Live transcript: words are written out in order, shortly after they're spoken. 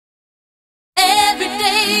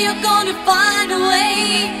day you're gonna find a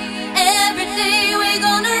way. Every day we're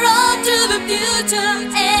gonna run to the future.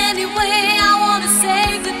 Anyway, I wanna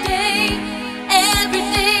save the day. Every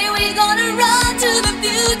day we're gonna run to the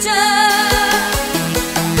future.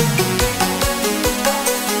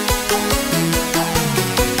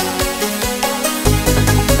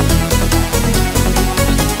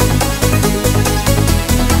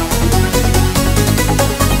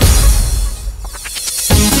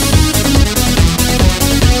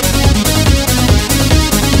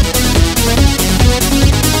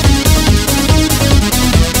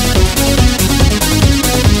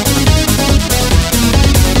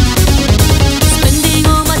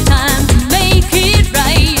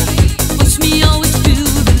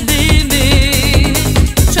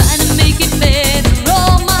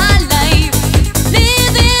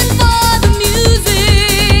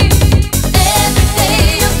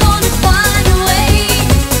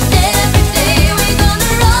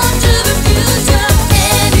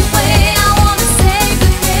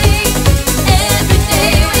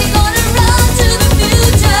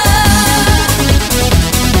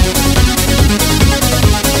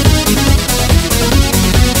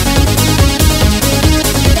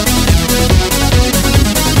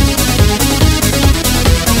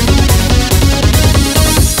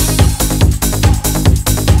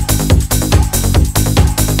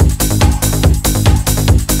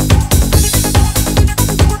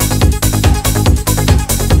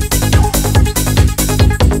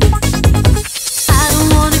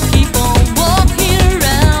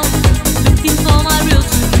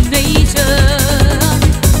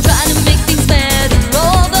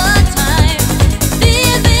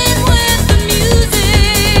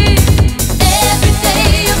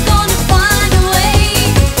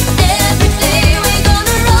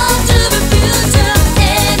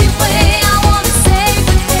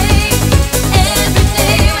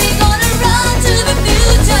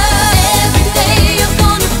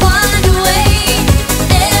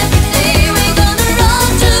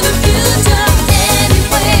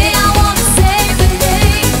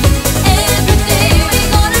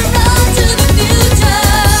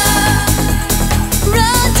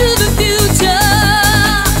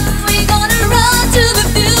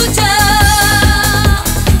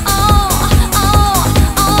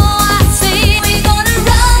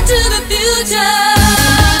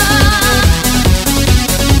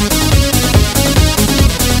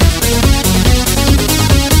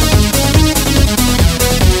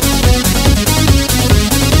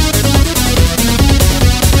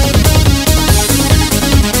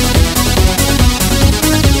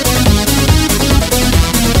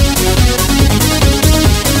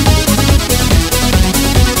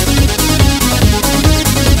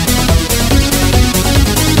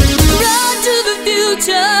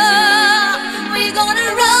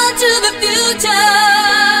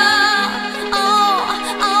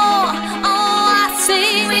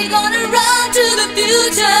 We're gonna run to the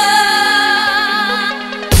future.